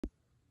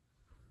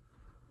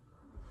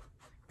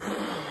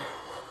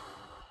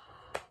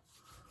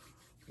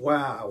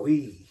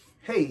Wowee.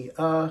 Hey,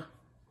 I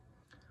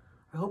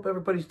hope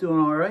everybody's doing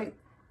all right.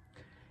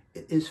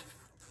 It is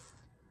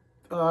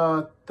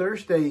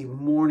Thursday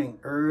morning,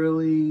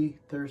 early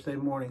Thursday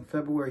morning,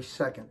 February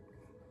 2nd.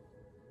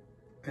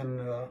 And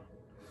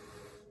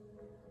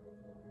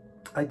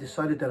I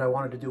decided that I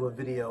wanted to do a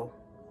video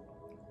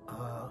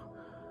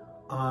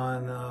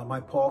on my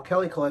Paul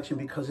Kelly collection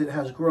because it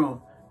has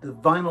grown. The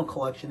vinyl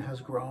collection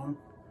has grown.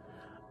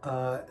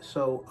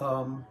 So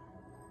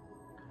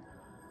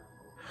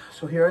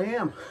here I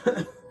am.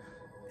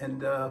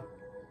 And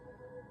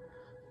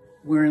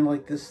wearing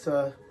like this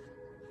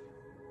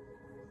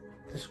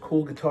this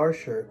cool guitar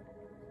shirt.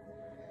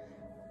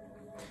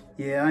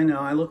 Yeah, I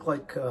know, I look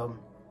like a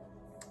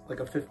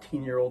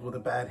 15-year-old with a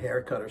bad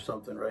haircut or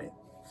something, right?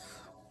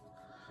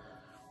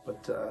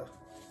 But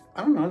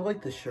I don't know, I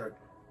like this shirt,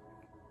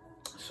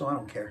 so I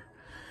don't care.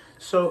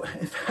 So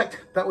in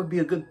fact,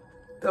 that'd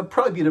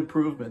probably be an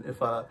improvement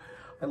if I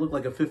look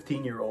like a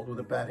 15-year-old with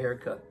a bad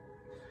haircut.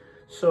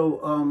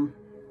 So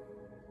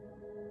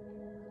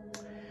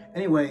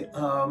anyway,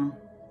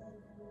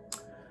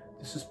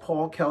 this is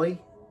Paul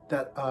Kelly,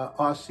 that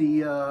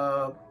Aussie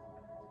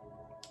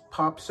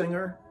pop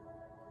singer.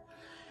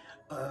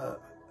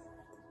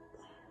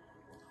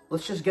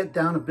 Let's just get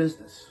down to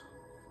business.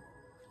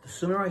 The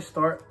sooner I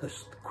start, the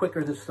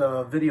quicker this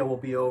video will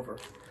be over,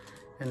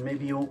 and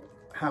maybe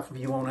half of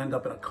you won't end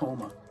up in a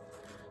coma.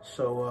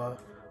 So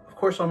of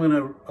course I'm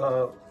going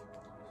to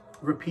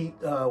repeat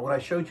what I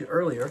showed you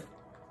earlier,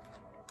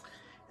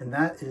 and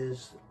that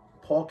is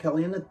Paul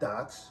Kelly and the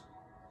Dots.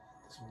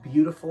 It's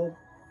beautiful.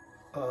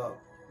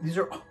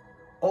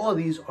 All of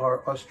these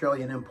are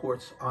Australian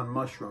imports on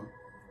mushroom.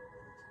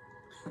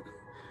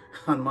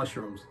 On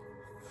mushrooms.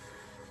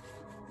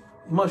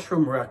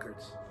 Mushroom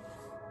records.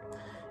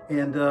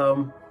 And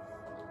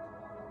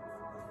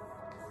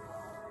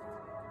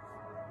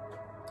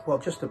well,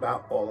 just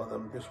about all of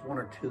them. There's one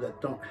or two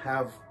that don't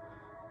have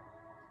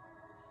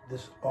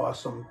this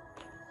awesome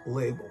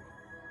label.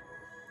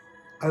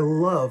 I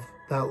love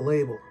that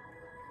label.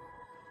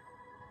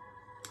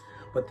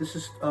 But this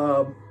is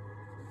the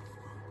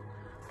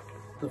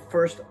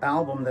first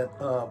album that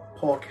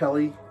Paul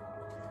Kelly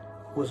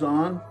was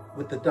on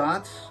with the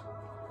Dots.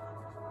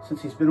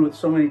 Since he's been with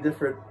so many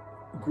different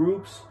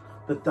groups,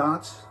 the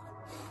Dots,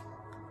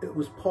 it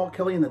was Paul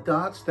Kelly and the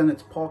Dots, then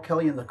it's Paul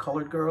Kelly and the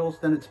Colored Girls,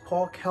 then it's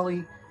Paul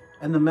Kelly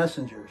and the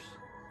Messengers.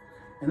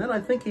 And then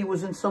I think he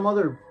was in some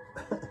other,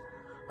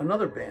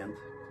 another band.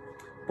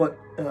 But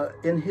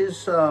in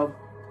his,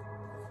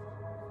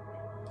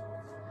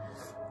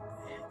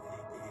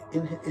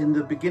 in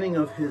the beginning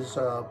of his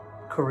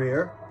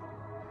career,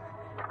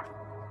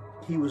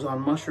 he was on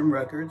Mushroom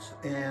Records,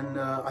 and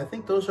I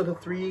think those are the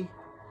three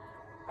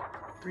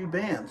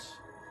bands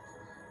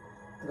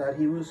that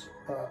he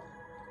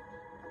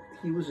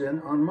was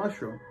in on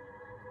Mushroom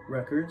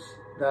Records.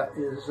 That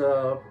is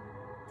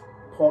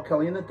Paul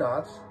Kelly and the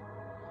Dots.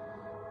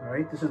 All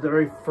right, this is the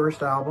very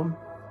first album.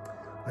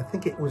 I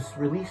think it was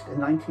released in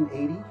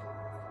 1980,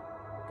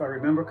 if I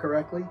remember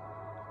correctly.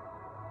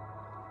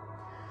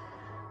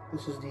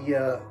 This is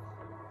the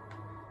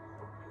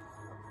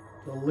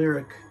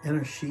lyric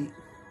inner sheet,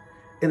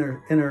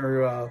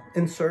 inner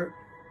insert,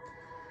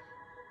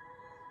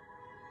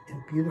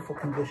 in beautiful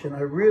condition.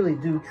 I really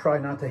do try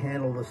not to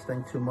handle this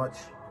thing too much,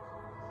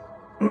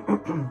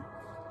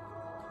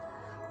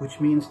 which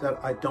means that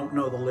I don't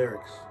know the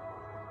lyrics.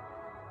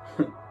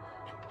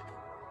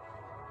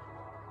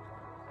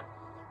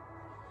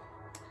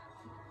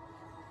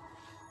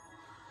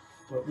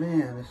 But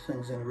man, this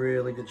thing's in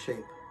really good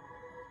shape.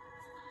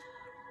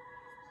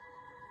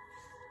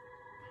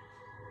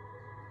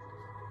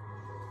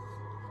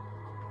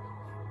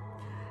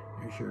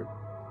 Here's your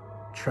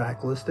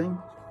track listing.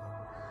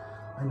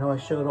 I know I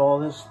showed all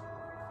this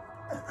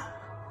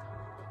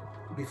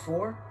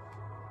before,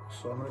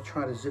 so I'm going to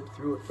try to zip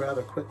through it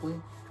rather quickly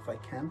if I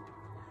can.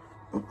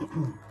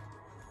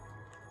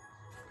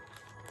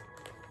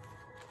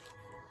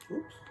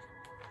 Oops.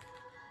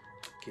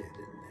 Get in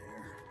there.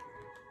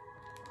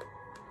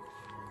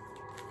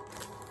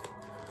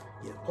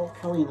 Yeah, Paul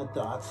Kelly and the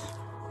Dots.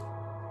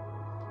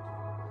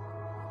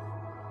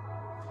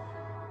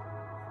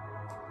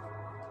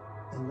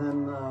 And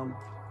then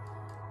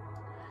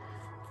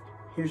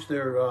here's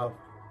their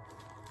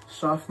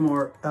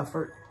sophomore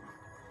effort.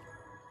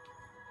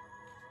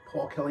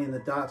 Paul Kelly and the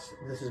Dots.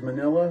 This is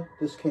Manila.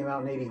 This came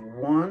out in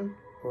 81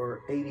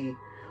 or 80.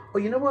 Oh,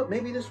 you know what?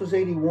 Maybe this was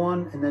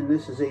 81 and then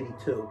this is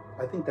 82.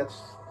 I think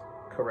that's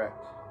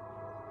correct.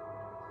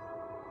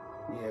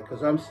 Yeah,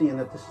 because I'm seeing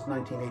that this is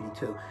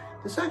 1982.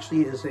 This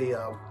actually is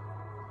a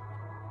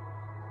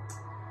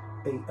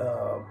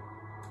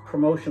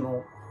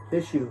promotional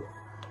issue.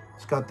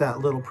 It's got that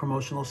little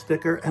promotional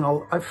sticker, and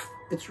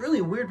it's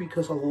really weird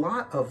because a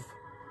lot of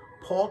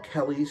Paul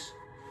Kelly's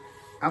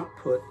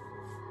output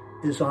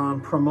is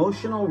on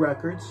promotional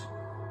records,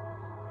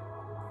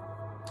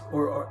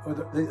 or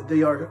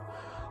they are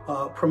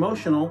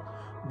promotional,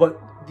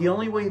 but the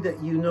only way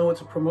that you know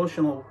it's a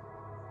promotional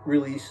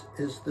release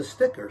is the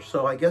sticker.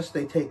 So I guess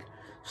they take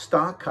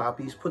stock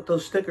copies, put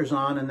those stickers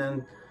on, and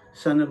then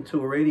send them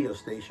to a radio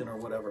station or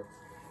whatever.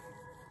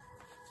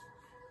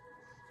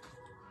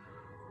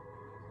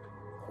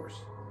 Of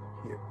course,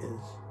 here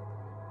is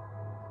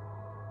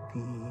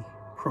the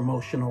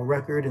promotional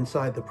record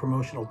inside the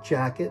promotional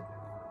jacket.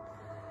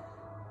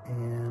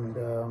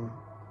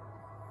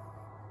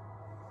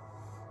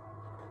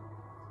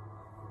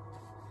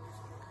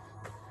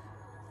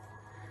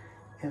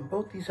 And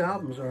both these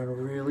albums are in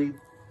really,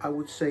 I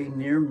would say,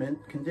 near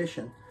mint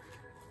condition.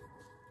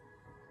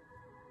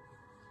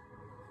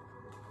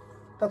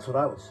 That's what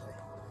I would say.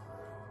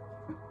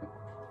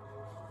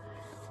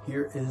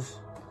 Here is,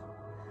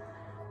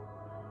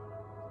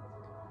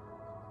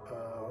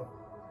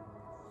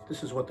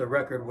 this is what the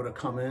record would have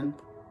come in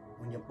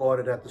when you bought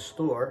it at the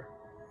store.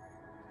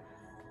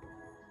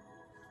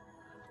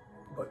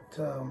 But,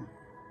 of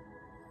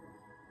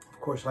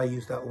course, I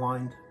use that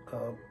lined,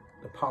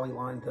 the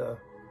poly-lined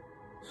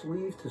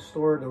sleeve to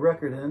store the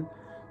record in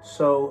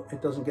so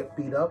it doesn't get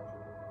beat up.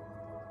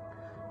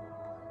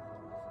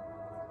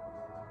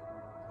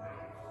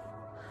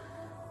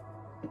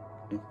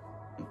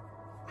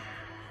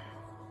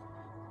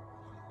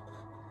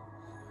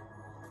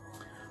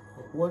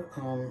 But what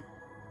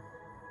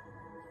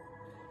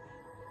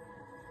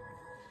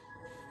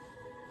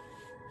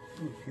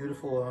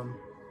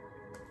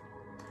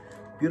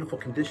beautiful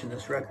condition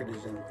this record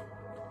is in.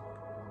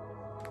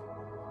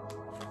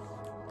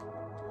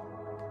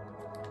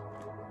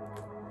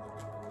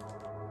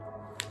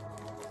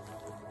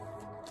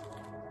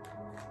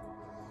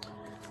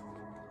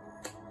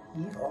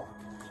 Yeah,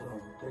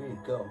 so there you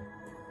go.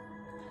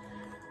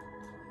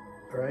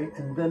 All right,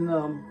 and then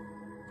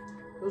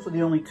those are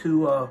the only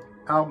two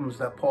albums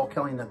that Paul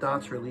Kelly and the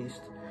Dots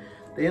released.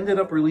 They ended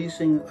up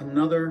releasing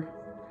another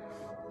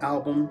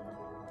album.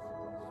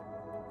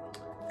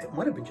 It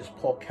might have been just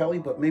Paul Kelly,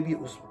 but maybe it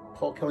was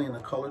Paul Kelly and the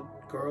Colored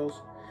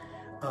Girls.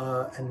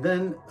 And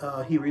then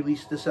he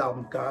released this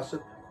album,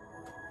 Gossip.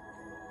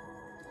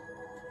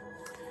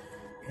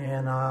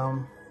 And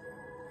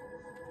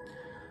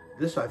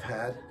this I've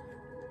had.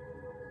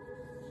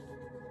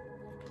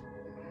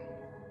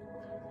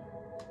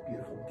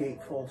 Beautiful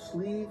gatefold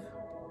sleeve.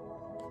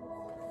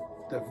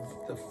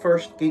 The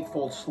first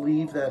gatefold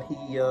sleeve that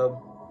he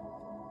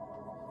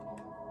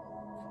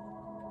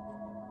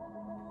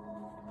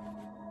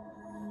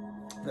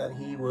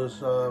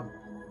was well,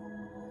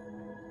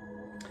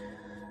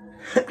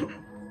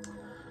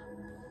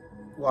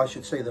 I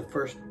should say the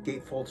first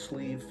gatefold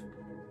sleeve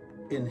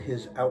in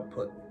his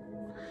output.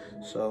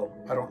 So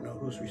I don't know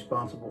who's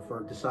responsible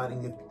for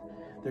deciding if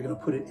they're going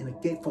to put it in a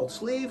gatefold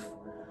sleeve,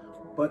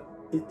 but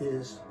it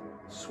is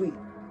sweet.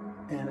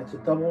 And it's a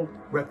double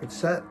record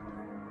set,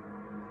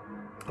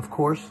 of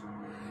course,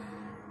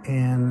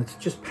 and it's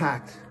just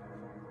packed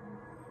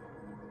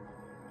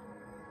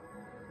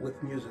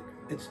with music.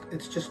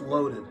 It's just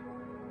loaded.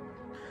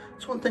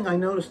 It's one thing I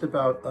noticed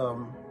about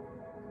Paul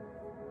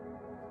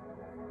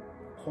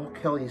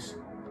Kelly's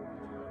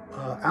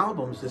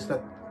albums is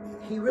that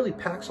he really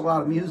packs a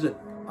lot of music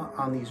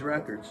on these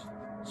records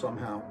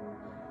somehow.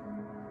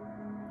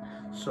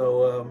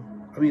 So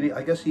I mean,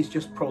 I guess he's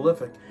just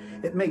prolific.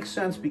 It makes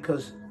sense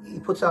because he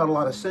puts out a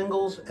lot of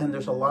singles and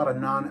there's a lot of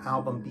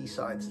non-album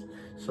B-sides.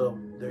 So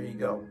there you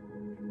go.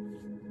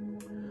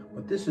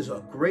 But this is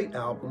a great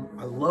album.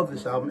 I love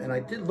this album, and I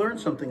did learn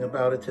something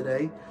about it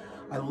today.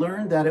 I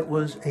learned that it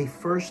was a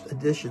first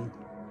edition,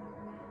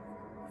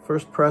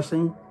 first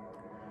pressing,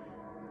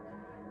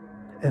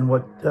 and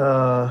what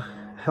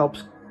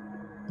helps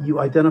you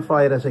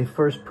identify it as a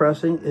first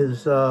pressing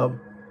is the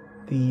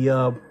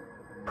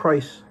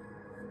price.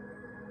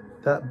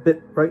 That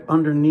bit right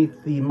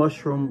underneath the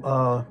mushroom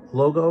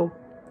logo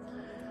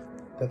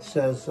that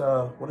says,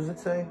 what does it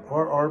say?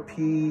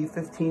 RRP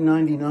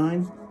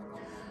 $15.99.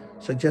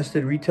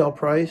 Suggested retail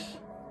price.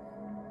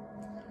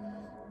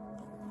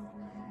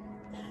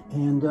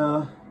 And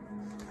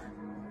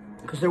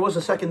because there was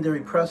a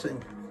secondary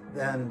pressing,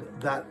 then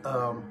that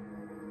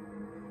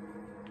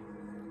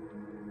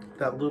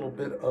that little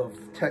bit of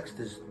text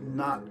is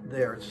not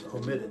there. It's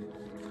omitted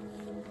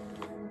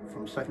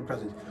from second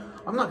pressing.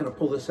 I'm not going to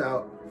pull this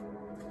out.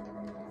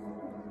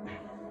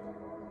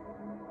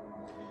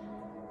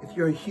 If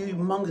you're a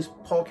humongous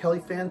Paul Kelly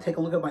fan, take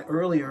a look at my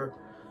earlier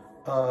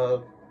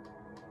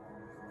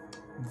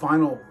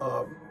vinyl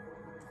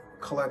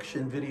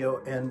collection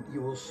video, and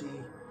you will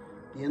see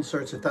the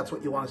inserts if that's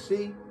what you want to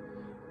see.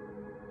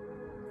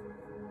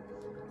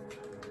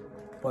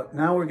 But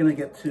now we're going to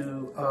get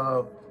to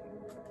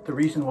the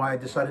reason why I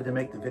decided to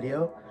make the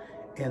video,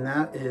 and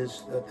that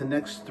is the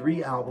next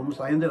 3 albums.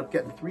 I ended up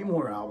getting 3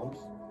 more albums.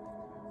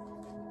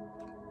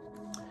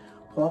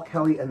 Paul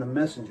Kelly and the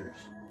Messengers.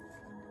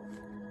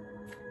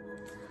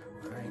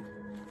 All right,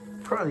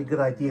 probably a good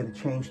idea to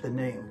change the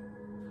name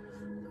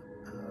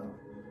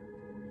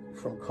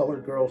from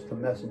Colored Girls to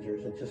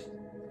Messengers. It just,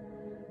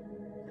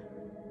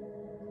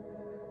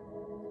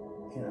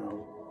 you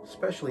know,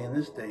 especially in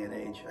this day and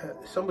age,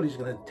 somebody's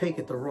going to take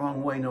it the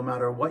wrong way no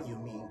matter what you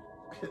mean.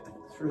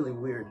 It's really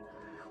weird.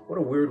 What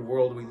a weird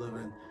world we live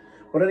in.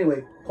 But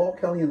anyway, Paul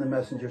Kelly and the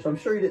Messengers. I'm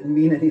sure he didn't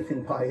mean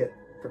anything by it,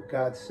 for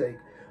God's sake.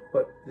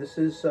 But this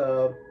is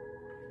the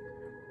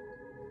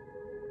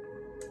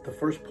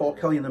first Paul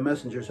Kelly and the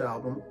Messengers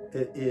album.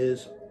 It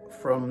is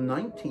from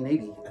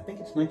 1980. I think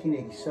it's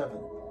 1987.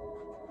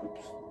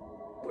 Oops.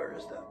 Where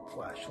is that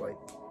flashlight?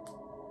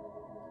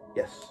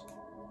 Yes.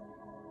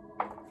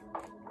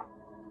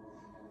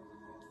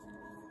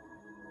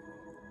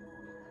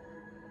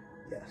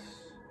 Yes.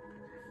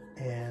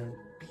 And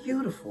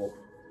beautiful.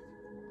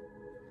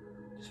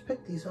 Just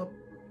picked these up.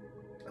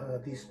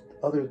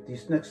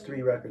 These next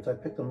 3 records, I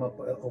picked them up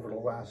over the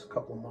last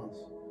couple of months.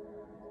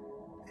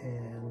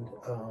 And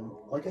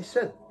like I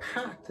said,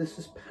 packed. This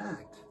is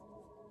packed.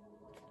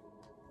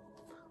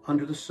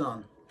 Under the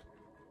Sun.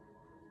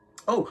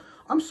 Oh,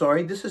 I'm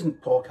sorry. This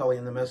isn't Paul Kelly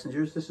and the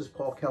Messengers. This is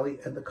Paul Kelly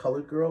and the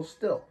Colored Girls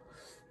Still.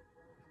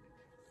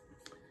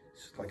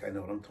 It's like I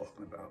know what I'm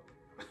talking about.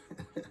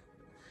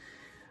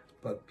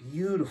 But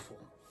beautiful.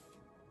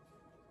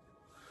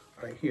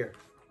 Right here.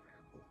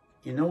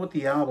 You know what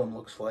the album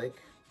looks like.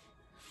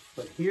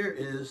 But here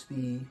is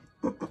the...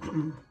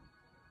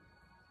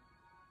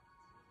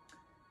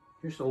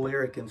 here's the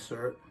lyric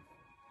insert.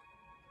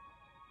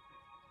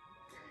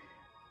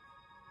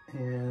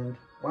 And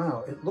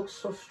wow, it looks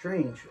so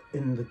strange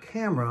in the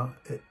camera.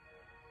 It's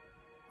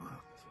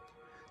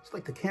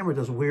like the camera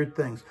does weird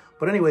things.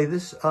 But anyway,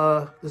 this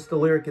is the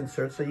lyric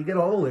insert, so you get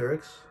all the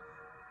lyrics.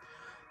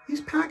 These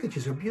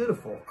packages are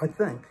beautiful, I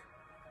think.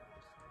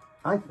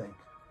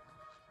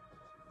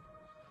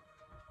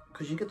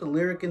 Because you get the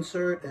lyric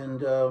insert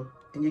and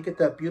you get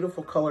that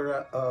beautiful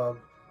color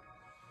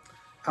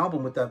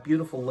album with that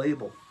beautiful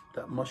label,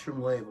 that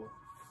mushroom label.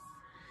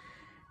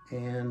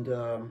 And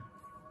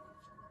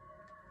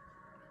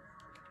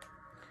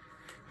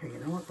here, you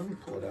know what? Let me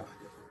pull it out.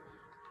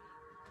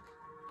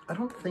 I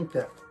don't think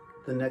that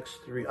the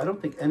next 3, I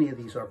don't think any of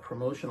these are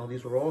promotional.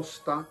 These were all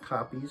stock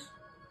copies.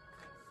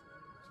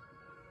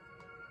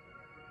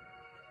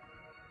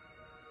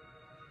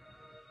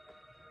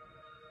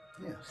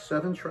 Yeah,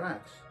 7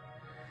 tracks.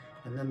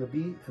 And then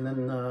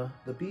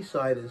the B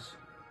side is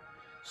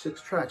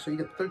 6 tracks. So you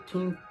get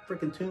 13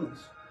 freaking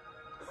tunes.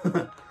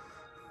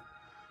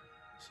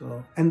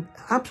 So, and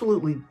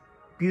absolutely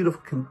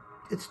beautiful.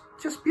 It's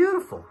just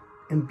beautiful.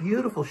 In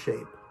beautiful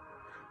shape.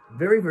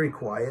 Very, very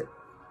quiet.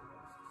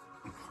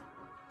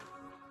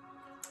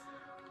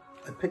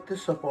 I picked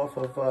this up off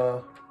of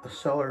a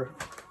seller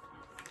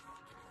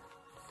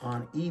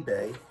on eBay.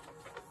 There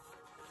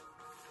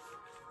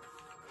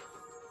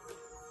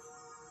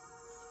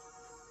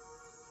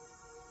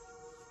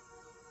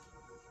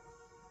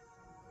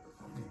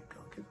you go.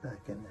 Get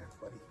back in there,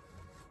 buddy.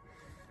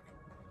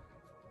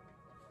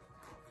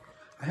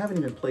 I haven't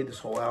even played this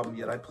whole album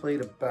yet. I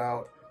played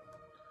about...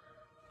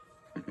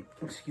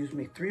 excuse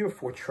me, 3 or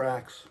 4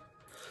 tracks.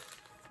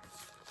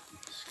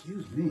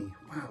 Excuse me,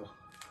 wow.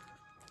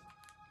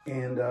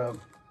 And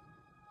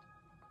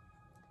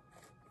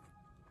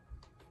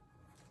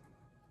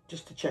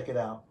just to check it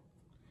out,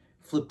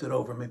 flipped it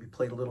over, maybe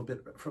played a little bit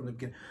from the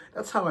beginning.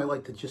 That's how I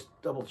like to just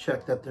double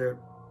check that they're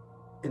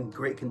in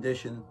great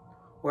condition,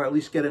 or at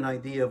least get an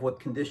idea of what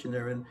condition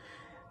they're in.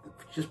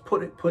 Just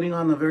putting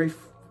on the very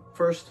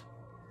first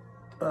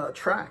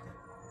track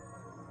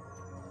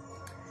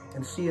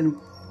and seeing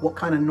what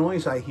kind of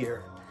noise I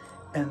hear.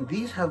 And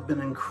these have been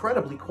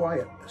incredibly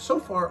quiet. So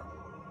far,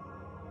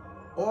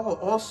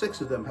 all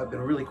 6 of them have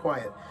been really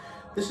quiet.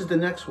 This is the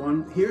next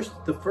one. Here's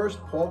the first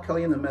Paul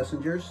Kelly and the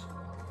Messengers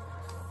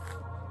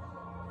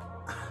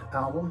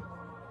album.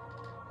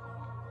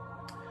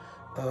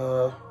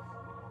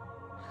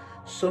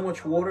 So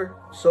Much Water,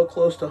 So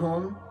Close to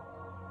Home.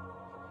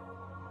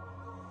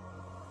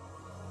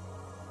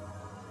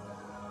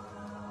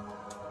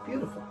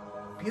 Beautiful,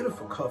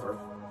 beautiful cover.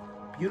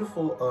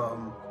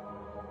 Beautiful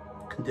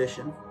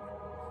condition.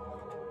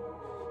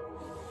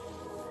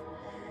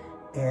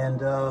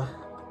 And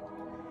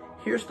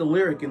here's the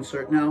lyric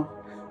insert. Now,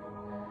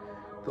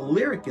 the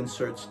lyric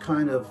insert's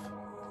kind of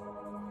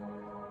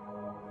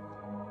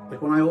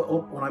like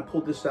when I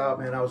pulled this out,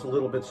 man, I was a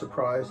little bit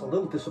surprised, a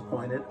little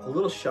disappointed, a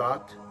little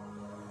shocked,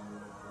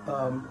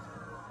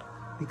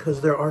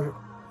 because there are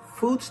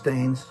food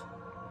stains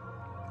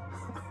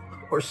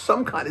or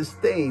some kind of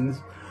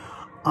stains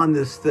on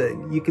this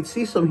thing. You can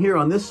see some here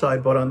on this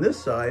side, but on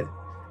this side,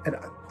 and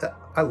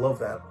I love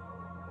that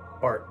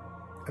art.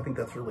 I think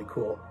that's really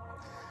cool.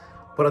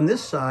 But on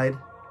this side,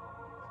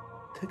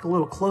 take a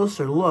little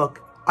closer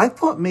look. I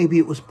thought maybe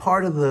it was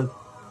part of the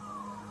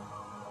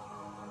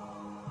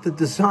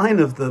design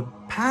of the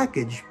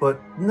package, but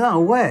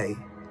no way.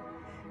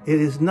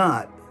 It is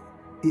not.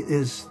 It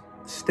is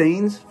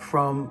stains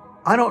from,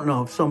 I don't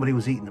know if somebody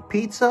was eating a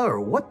pizza or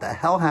what the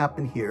hell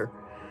happened here,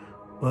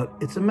 but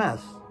it's a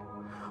mess.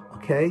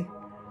 Okay?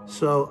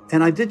 So,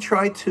 and I did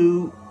try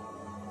to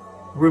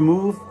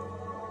remove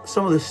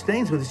some of the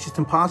stains, but it's just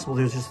impossible.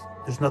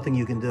 There's nothing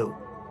you can do.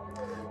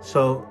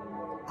 So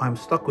I'm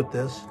stuck with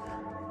this,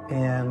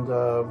 and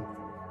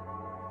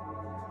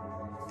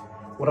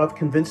what I've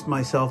convinced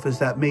myself is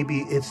that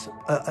maybe it's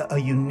a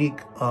unique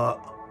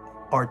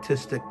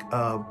artistic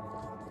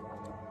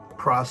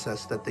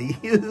process that they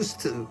use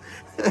to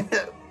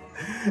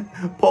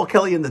Paul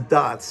Kelly and the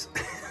Dots.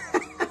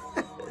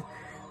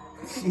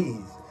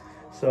 Jeez.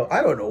 So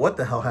I don't know what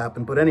the hell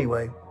happened, but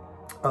anyway,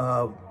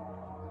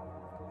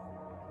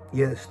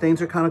 yeah,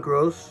 stains are kind of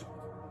gross.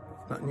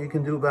 Nothing you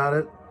can do about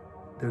it.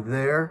 They're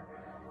there,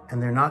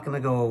 and they're not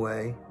going to go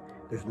away.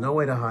 There's no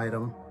way to hide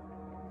them,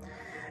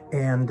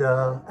 and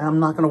I'm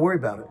not going to worry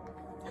about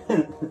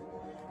it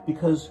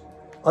because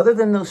other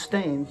than those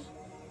stains,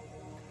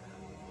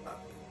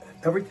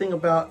 everything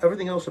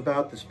else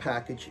about this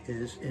package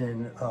is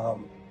in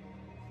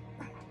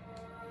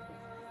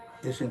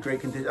great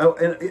condition. Oh,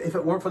 and if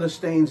it weren't for the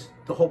stains,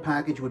 the whole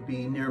package would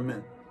be near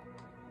mint,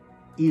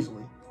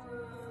 easily.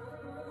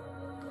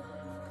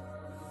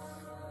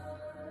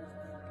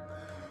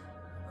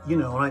 You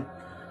know,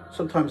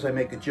 sometimes I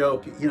make a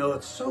joke, you know,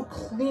 it's so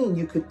clean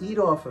you could eat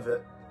off of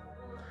it.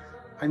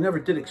 I never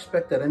did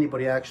expect that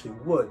anybody actually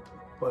would,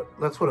 but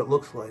that's what it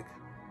looks like.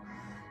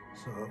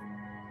 So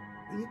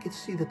you can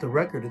see that the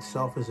record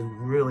itself is in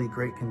really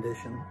great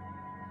condition.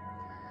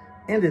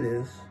 And it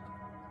is.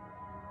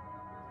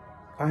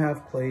 I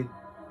have played,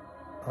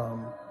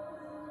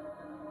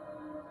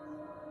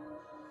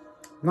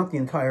 not the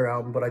entire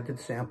album, but I did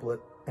sample it,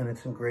 and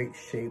it's in great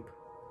shape.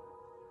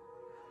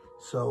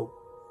 So,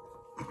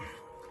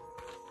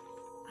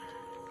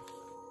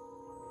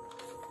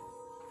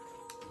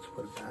 let's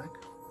put it back.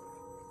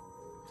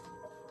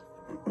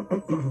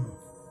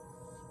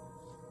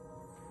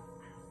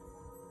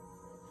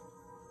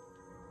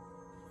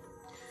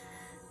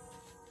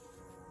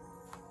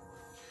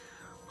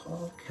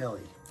 Paul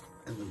Kelly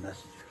and the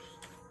Messengers.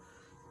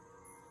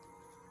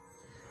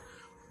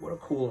 What a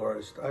cool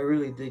artist. I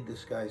really dig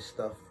this guy's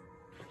stuff.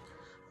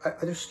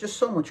 There's just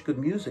so much good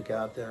music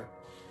out there.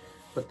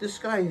 But this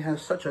guy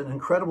has such an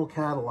incredible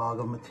catalog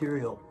of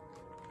material.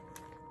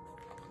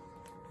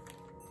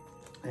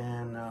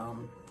 And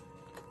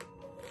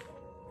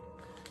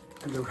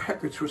the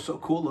records were so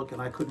cool looking,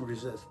 I couldn't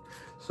resist.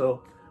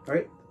 So, all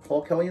right,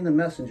 Paul Kelly and the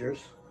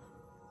Messengers.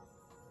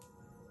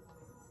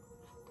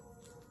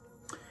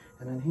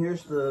 And then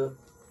here's the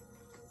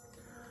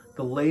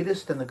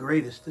latest and the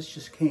greatest. This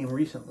just came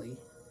recently.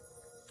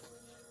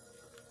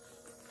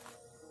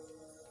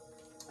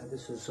 And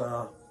this is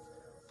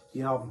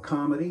the album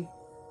Comedy.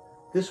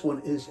 This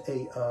one is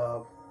a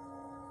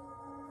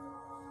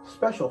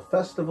special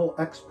festival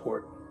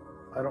export.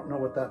 I don't know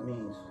what that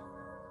means.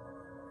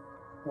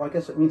 Well, I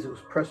guess it means it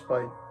was pressed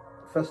by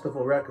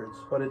Festival Records,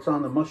 but it's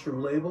on the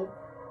Mushroom label.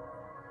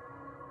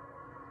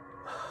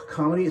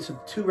 Comedy, it's a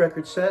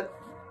 2-record set.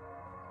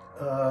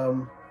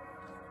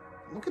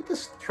 Look at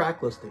this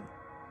track listing.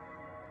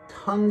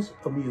 Tons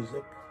of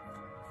music.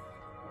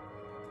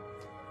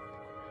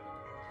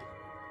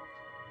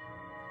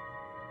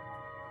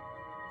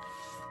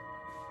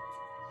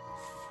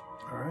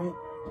 All right.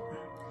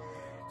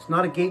 It's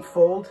not a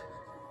gatefold.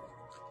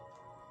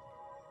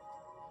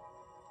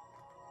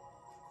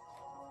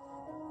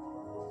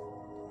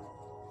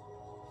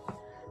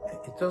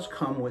 It does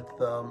come with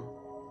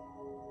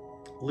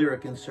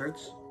lyric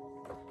inserts.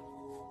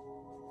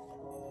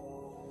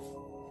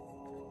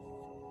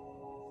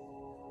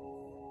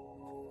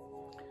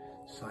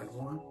 Side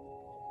 1.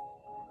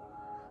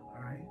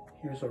 All right,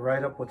 here's a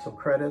write-up with some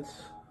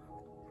credits.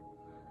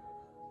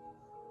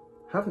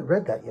 Haven't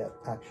read that yet,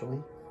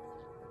 actually.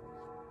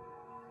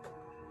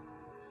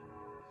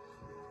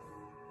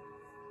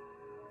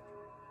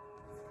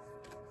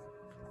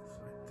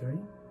 Side 3.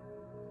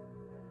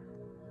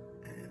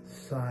 And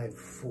side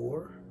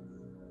 4.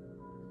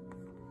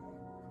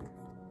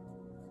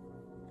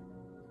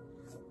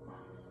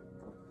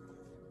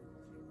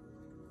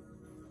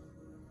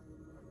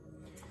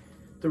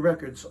 The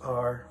records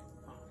are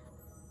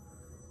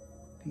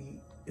the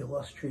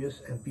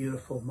illustrious and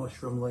beautiful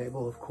Mushroom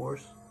label, of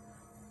course.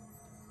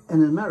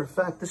 And as a matter of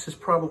fact, this is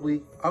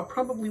probably, I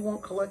probably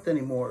won't collect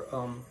any more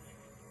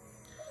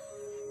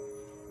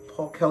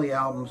Paul Kelly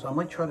albums. I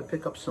might try to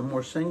pick up some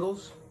more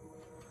singles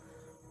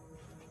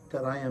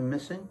that I am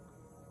missing.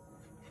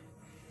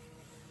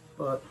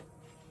 But,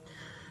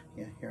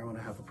 yeah, here I'm going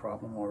to have a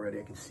problem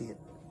already. I can see it.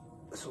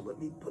 So let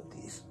me put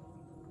these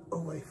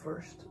away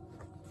first.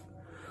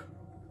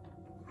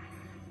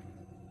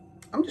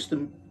 I'm just,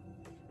 I'm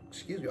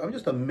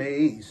just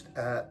amazed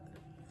at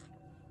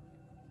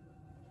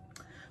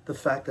the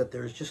fact that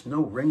there's just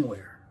no ring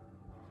wear.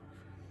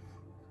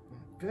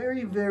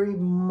 Very, very,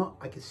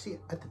 I can see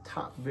it at the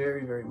top,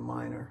 very, very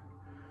minor,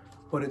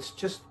 but it's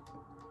just,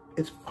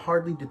 it's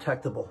hardly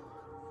detectable.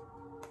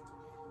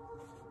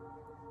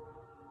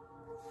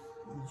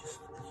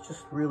 It's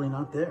just really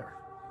not there.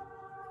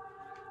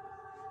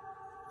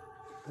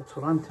 That's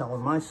what I'm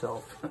telling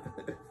myself.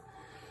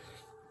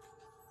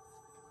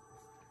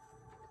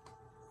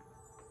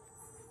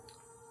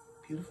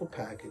 Beautiful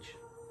package.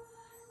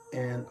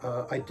 And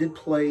I did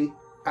play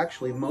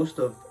actually most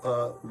of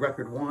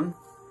record 1.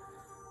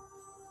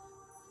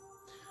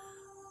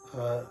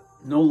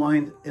 No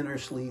lined inner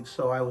sleeves,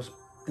 so I was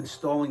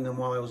installing them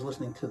while I was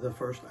listening to the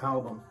first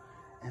album.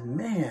 And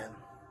man,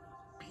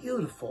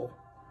 beautiful,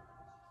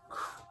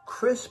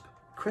 crisp,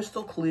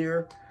 crystal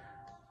clear,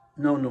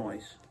 no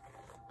noise.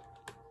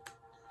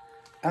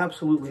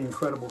 Absolutely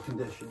incredible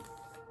condition.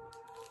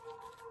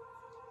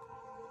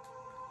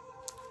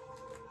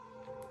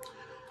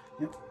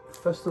 Yep.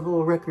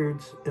 Festival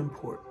Records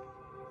import.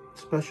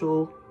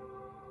 Special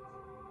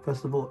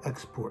Festival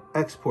export.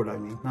 Export, I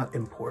mean, not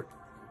import.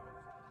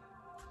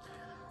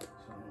 So,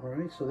 all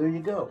right, so there you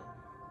go.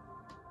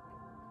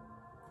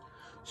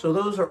 So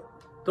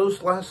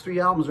those last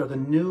 3 albums are the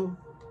new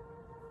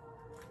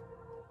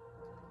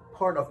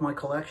part of my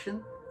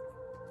collection.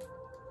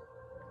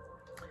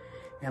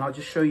 And I'll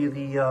just show you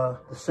the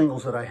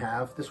singles that I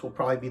have. This will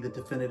probably be the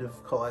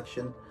definitive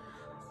collection.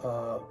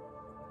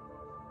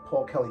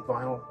 Paul Kelly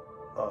vinyl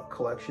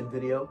collection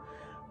video.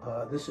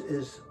 This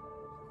is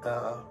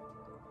a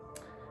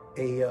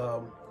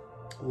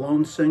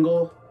lone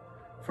single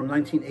from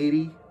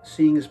 1980,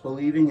 Seeing is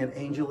Believing and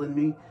Angel in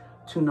Me,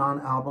 2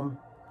 non-album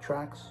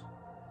tracks.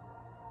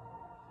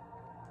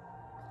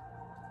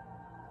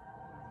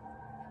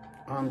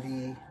 On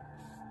the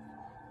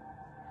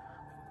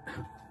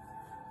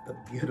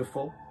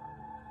beautiful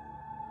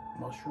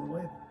Mushroom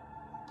label.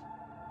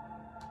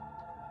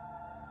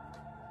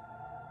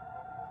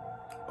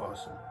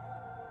 Awesome.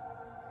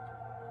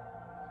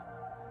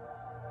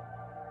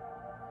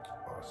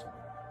 Awesome.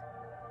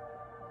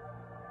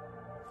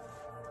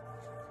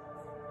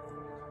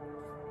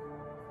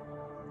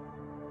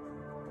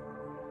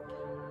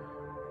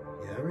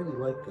 Yeah, I really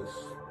like this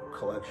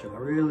collection. I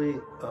really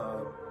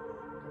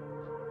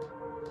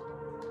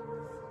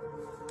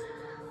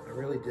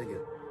dig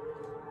it.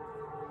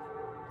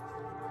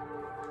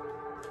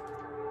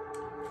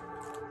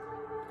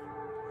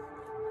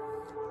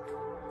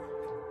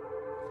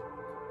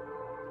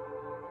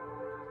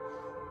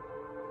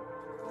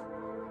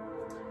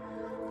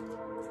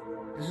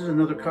 This is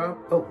another cop.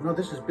 Oh, no,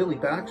 this is Billy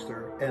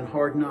Baxter and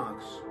Hard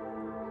Knocks.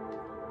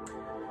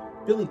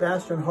 Billy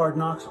Baxter and Hard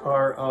Knocks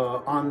are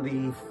on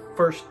the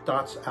first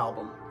Dots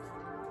album.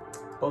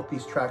 Both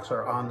these tracks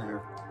are on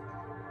there.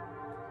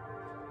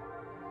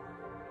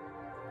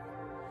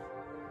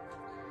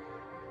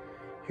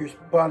 Here's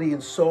Body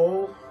and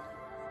Soul,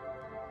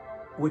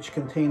 which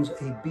contains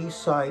a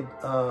B-side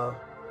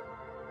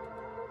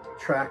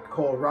track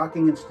called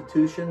Rocking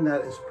Institution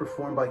that is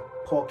performed by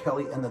Paul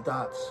Kelly and the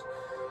Dots.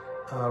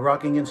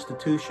 Rocking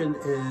Institution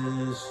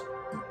is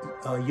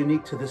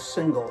unique to this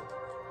single.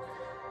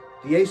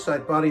 The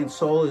A-side, Body and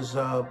Soul, is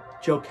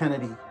Joe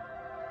Kennedy.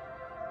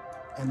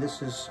 And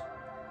this was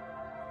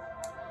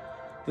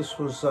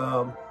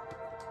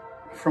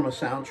from a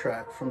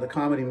soundtrack from the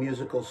comedy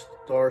musical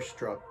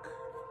Starstruck.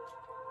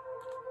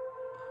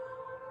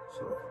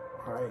 So,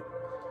 all right.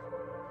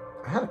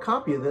 I had a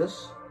copy of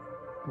this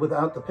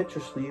without the picture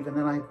sleeve, and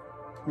then I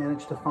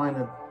managed to find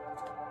the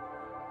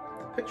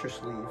picture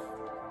sleeve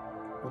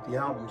with the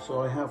album.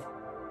 So I have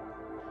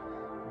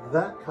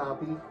that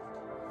copy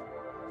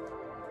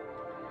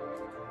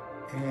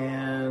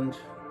and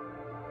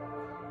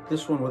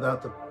this one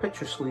without the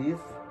picture sleeve.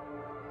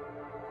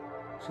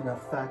 It's in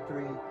that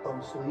factory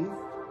sleeve.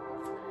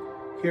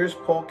 Here's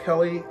Paul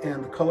Kelly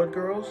and the Colored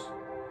Girls.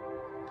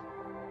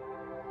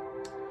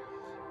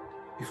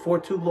 Before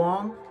Too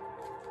Long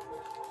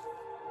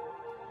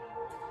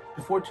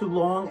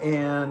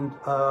and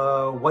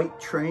White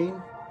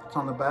Train. It's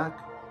on the back.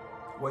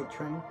 White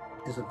Train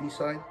is a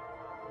B-side.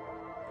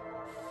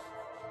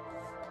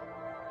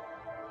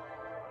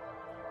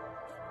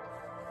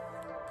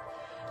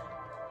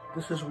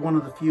 This is one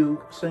of the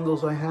few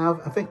singles I have.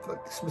 I think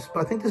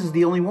this is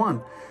the only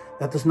one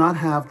that does not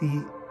have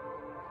the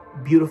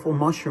beautiful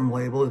Mushroom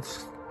label.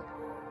 It's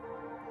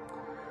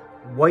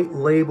White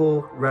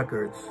Label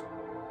Records.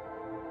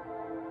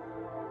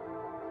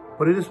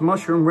 But it is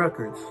Mushroom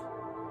Records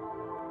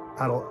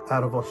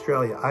out of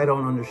Australia. I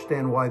don't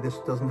understand why this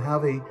doesn't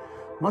have a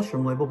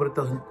Mushroom label, but it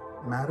doesn't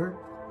matter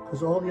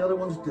because all the other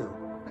ones do.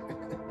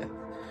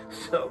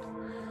 So,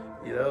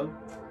 you know,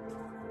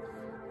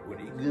 what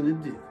are you gonna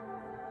do?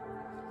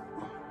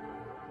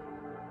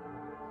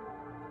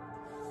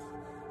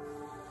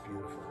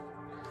 Beautiful.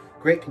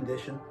 Great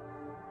condition.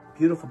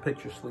 Beautiful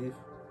picture sleeve.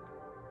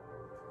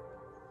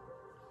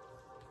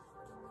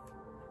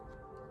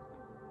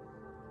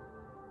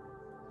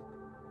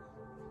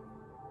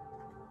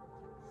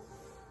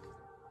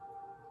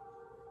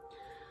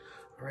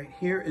 All right,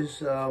 here is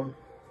the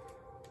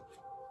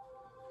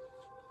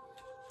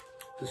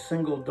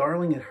single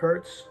Darling It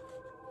Hurts.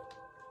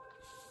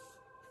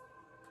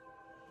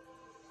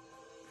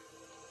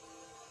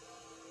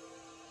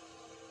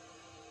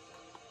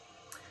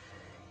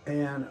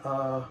 And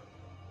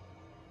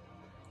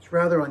it's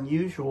rather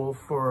unusual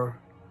for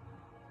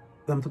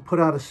them to put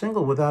out a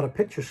single without a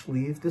picture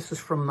sleeve. This is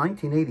from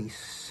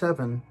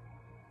 1987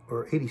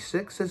 or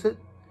 86, is it?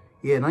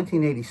 Yeah,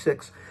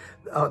 1986.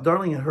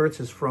 Darling It Hurts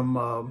is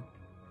from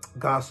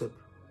Gossip.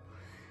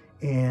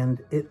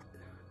 And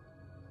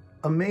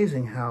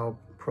amazing how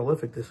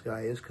prolific this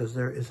guy is, because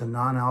there is a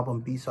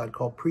non-album B-side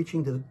called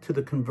Preaching to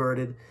the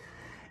Converted.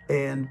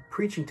 And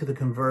Preaching to the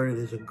Converted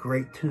is a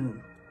great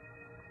tune.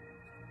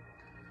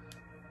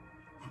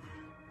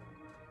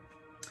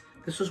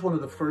 This is one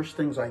of the first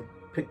things I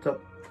picked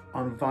up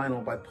on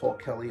vinyl by Paul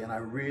Kelly, and I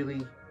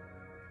really,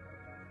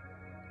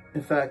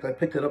 in fact, I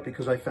picked it up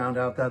because I found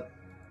out that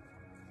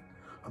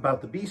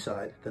about the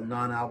B-side, the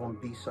non-album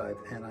B-side,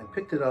 and I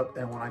picked it up,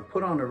 and when I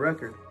put on the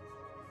record,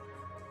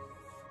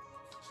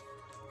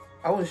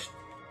 I was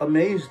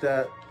amazed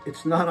that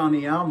it's not on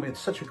the album. It's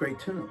such a great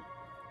tune,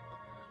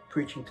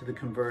 Preaching to the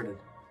Converted.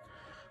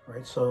 All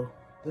right, so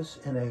this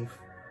in a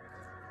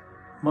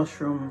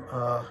Mushroom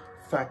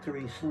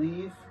factory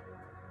sleeve.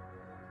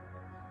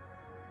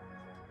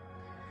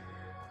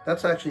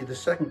 That's actually the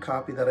second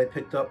copy that I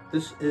picked up.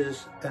 This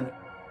is an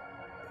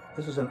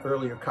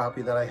earlier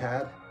copy that I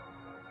had.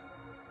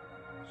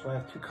 So I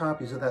have two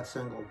copies of that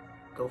single.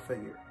 Go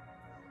figure.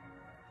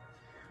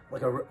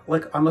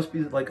 Like I must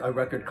be like a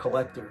record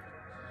collector.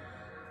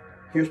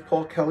 Here's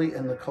Paul Kelly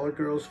and the Colored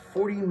Girls,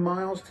 40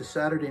 Miles to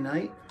Saturday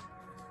Night.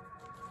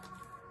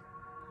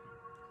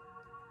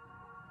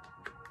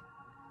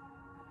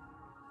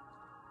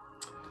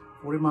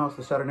 "40 Miles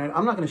to Saturday Night."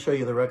 I'm not going to show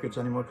you the records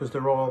anymore because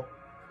they're all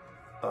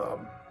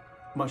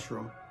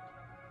Mushroom,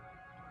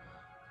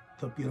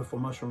 the beautiful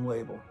Mushroom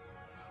label.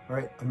 All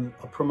right,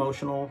 a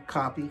promotional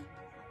copy,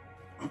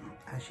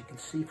 as you can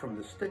see from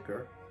the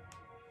sticker.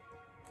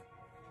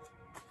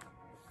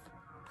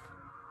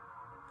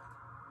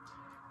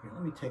 Here,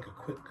 let me take a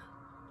quick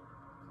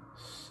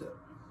sip.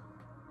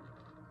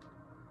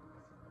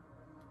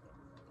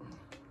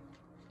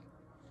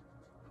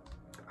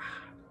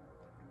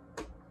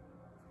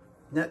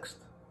 Next,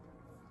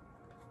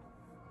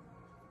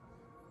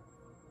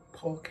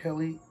 Paul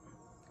Kelly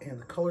and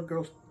the Colored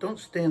Girls, "Don't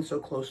Stand So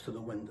Close to the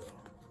Window."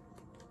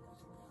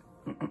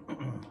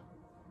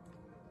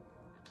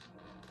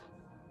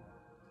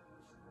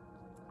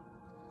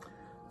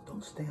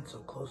 Don't stand so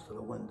close to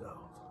the window.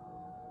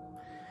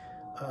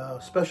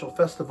 Special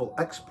Festival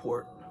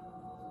Export.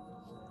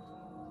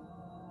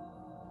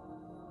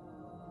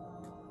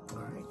 All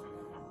right.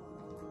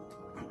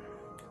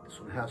 This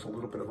one has a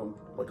little bit of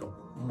like a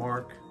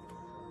mark,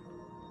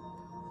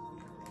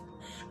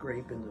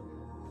 scrape in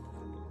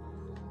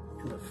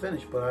the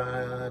finish, but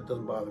it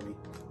doesn't bother me.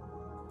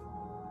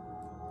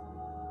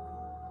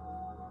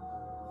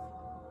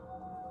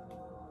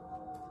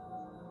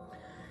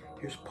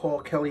 Here's Paul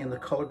Kelly and the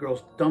Colored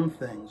Girls, "Dumb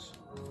Things."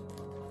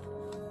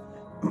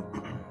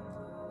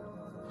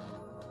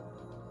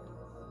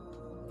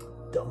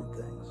 Dumb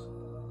Things.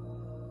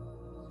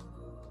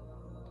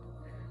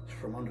 It's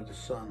from Under the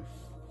Sun.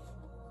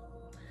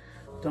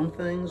 Dumb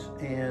Things,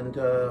 and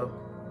the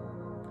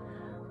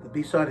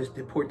B-side is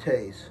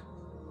Deportes.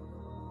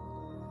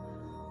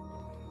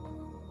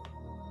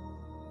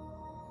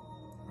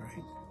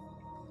 Right.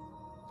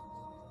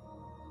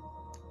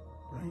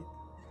 Right.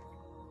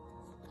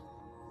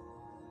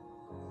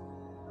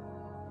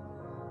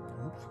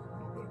 Oops, a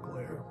little bit of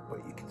glare,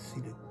 but you can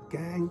see the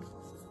gang.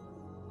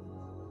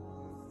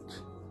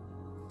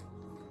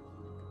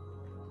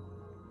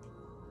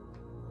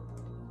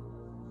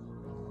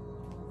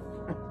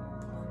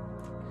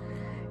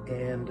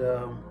 And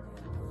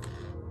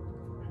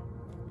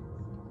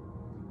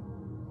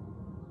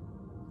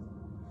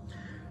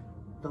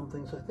Dumb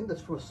Things, I think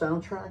that's from a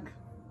soundtrack.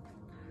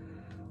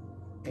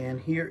 And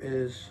here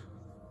is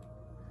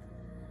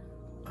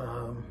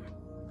a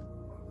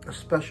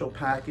special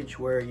package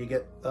where you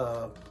get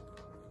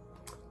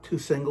 2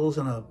 singles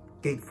and a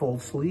gatefold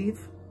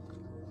sleeve.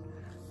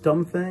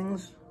 Dumb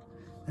Things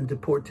and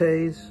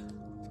Deportes.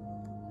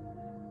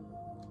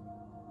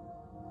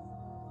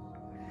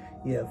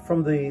 Yeah,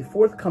 from the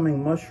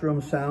forthcoming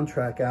Mushroom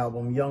soundtrack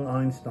album, Young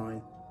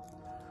Einstein.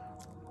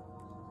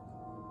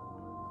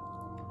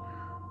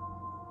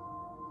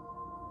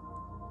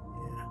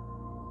 Yeah.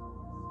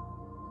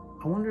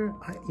 I wonder,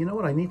 you know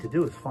what I need to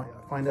do is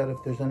find out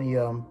if there's any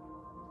other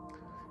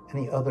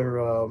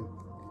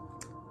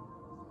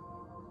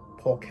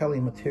Paul Kelly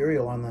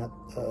material on that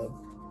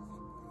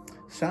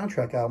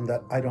soundtrack album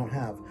that I don't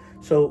have.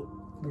 So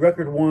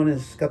record 1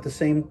 has got the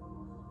same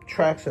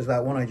tracks as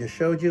that one I just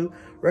showed you.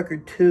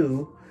 Record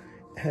 2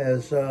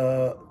 has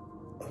a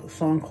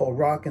song called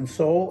Rock and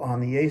Soul on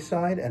the A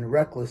side and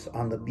Reckless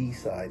on the B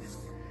side. It's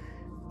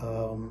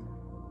a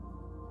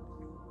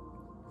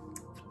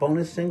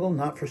bonus single,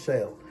 not for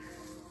sale.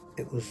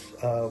 It was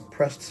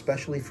pressed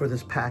specially for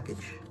this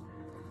package.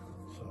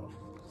 So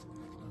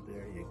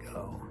there you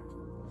go. All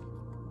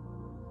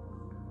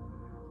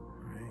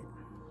right.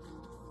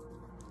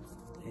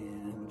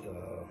 And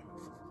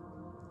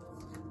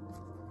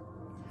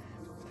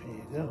there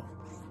you go.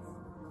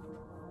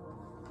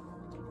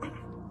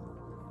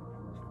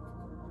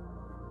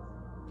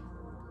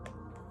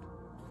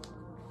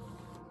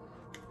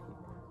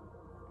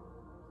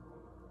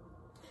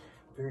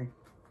 Very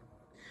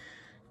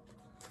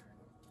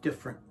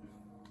different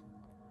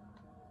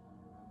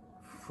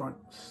front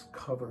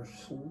cover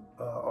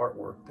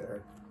artwork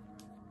there.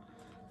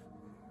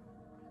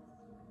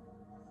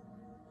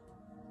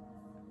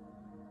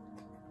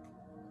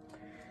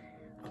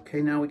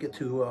 Okay, now we get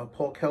to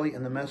Paul Kelly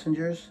and the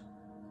Messengers.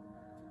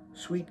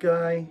 Sweet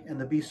Guy,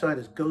 and the B-side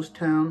is Ghost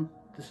Town.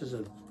 This is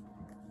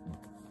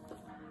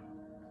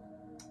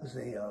This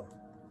is a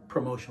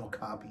promotional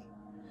copy.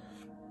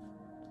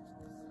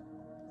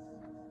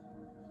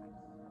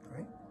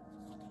 Right?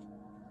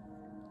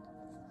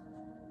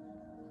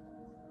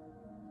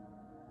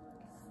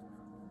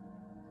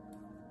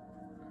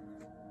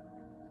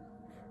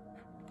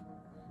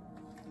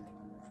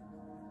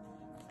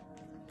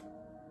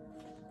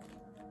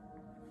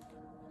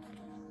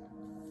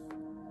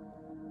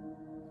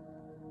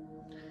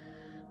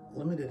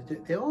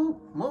 Limited,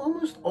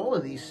 almost all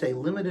of these say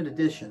limited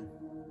edition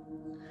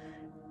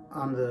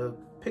on the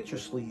picture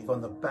sleeve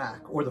on the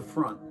back or the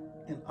front,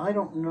 and I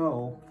don't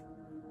know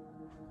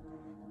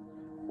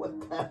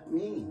what that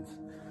means.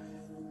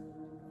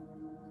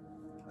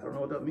 I don't know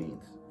what that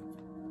means.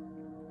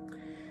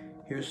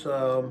 Here's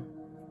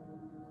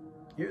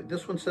here,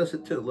 this one says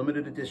it too,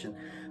 limited edition.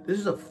 This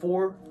is a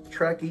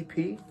 4-track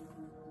EP.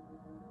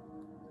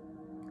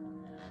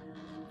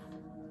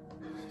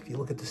 If you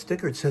look at the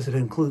sticker, it says it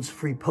includes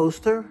free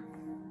poster,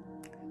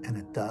 and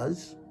it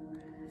does.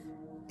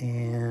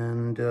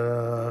 And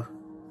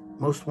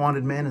Most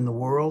Wanted Man in the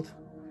World,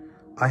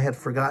 I Had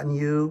Forgotten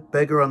You,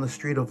 Beggar on the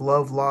Street of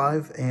Love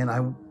Live, and I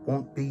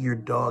Won't Be Your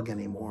Dog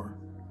Anymore.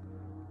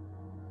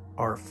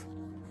 ARF.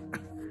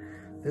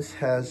 This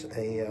has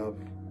a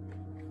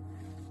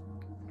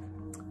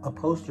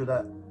poster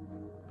that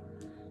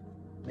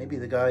maybe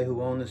the guy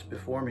who owned this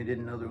before me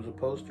didn't know there was a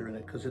poster in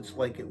it, because it's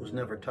like it was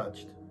never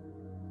touched.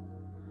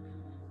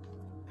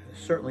 It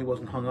certainly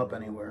wasn't hung up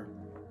anywhere.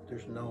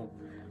 There's no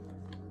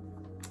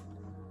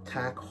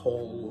tack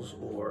holes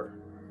or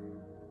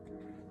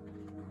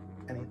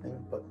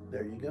anything, but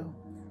there you go.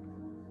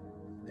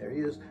 There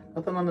he is.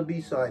 Nothing on the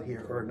B side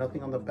here, or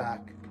nothing on the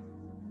back.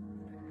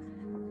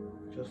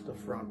 Just the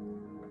front.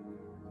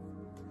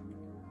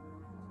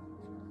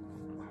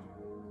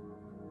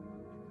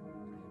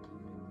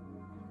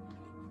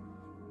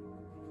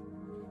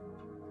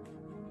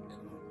 So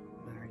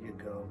there you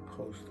go,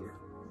 poster.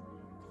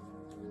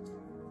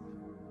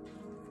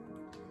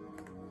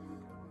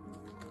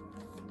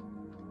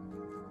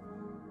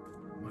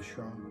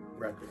 Mushroom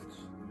Records.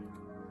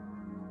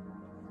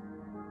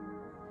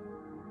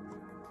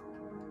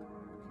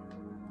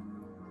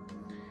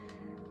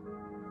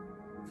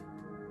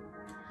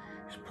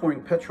 He's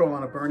pouring petrol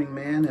on a burning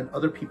man and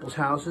other people's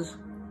houses.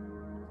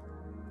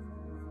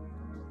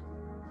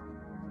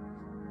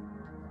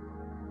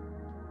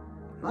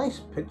 Nice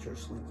picture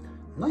sleeve.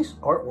 Nice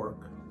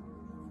artwork.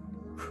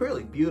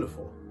 Really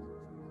beautiful.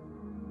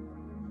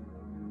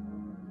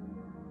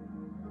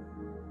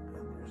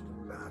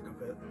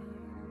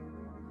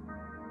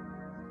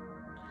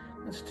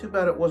 It's too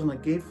bad it wasn't a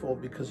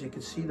gatefold, because you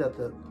could see that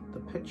the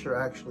picture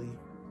actually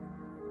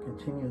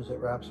continues. It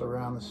wraps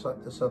around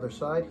this other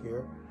side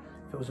here.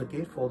 If it was a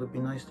gatefold, it'd be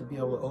nice to be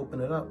able to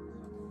open it up.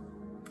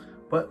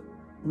 But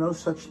no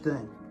such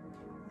thing.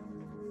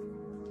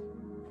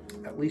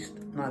 At least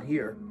not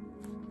here.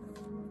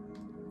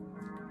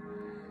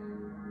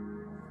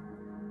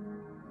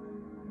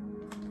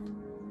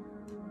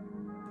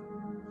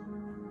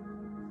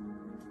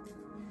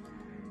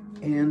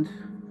 And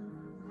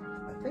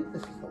I think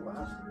this is the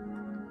last.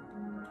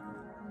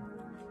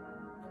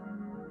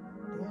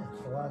 Yeah,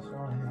 it's the last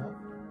one I have.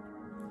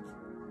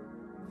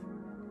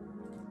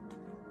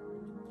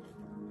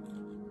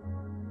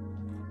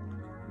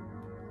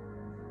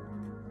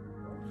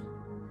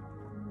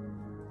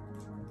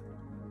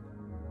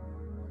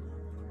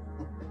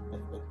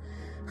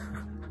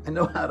 I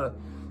know how to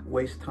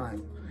waste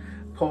time.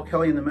 Paul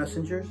Kelly and the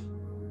Messengers.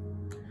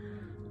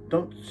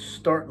 Don't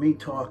Start Me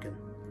Talking.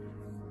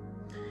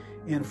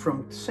 And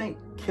From St.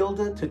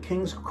 Kilda to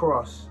King's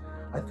Cross.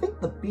 I think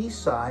the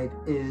B-side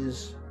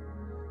is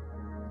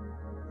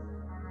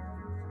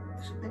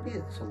maybe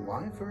it's a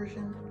live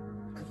version?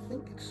 I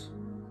think it's...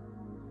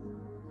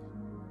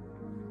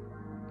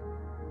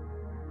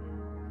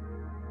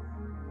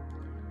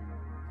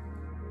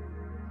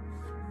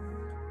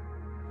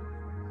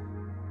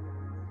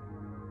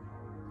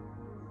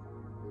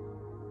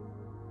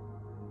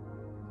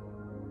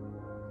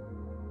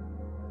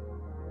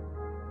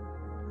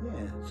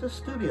 Yeah, it's a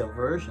studio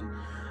version.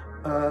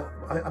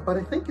 But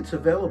I think it's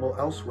available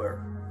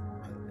elsewhere.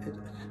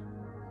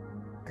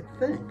 I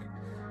think.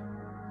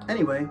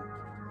 Anyway,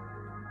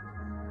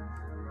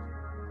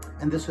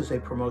 and this is a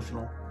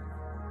promotional.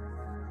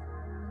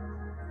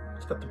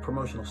 It's got the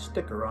promotional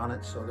sticker on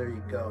it, so there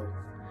you go.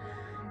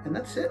 And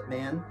that's it,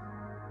 man.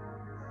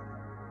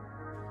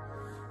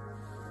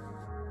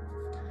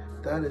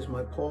 That is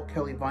my Paul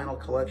Kelly vinyl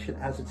collection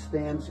as it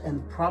stands,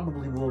 and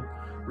probably will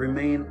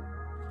remain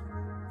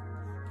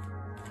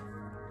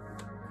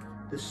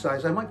this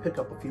size. I might pick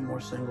up a few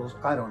more singles.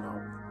 I don't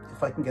know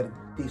if I can get a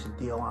decent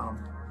deal on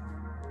them.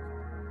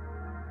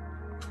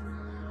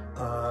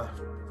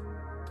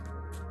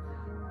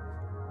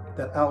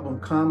 That album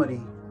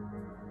Comedy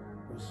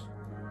was,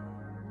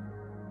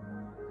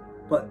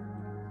 but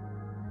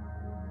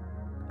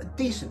a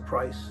decent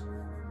price.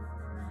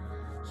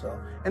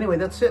 So anyway,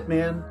 that's it,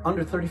 man.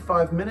 Under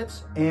 35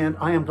 minutes, and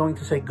I am going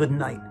to say good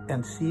night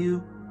and see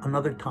you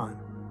another time.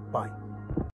 Bye.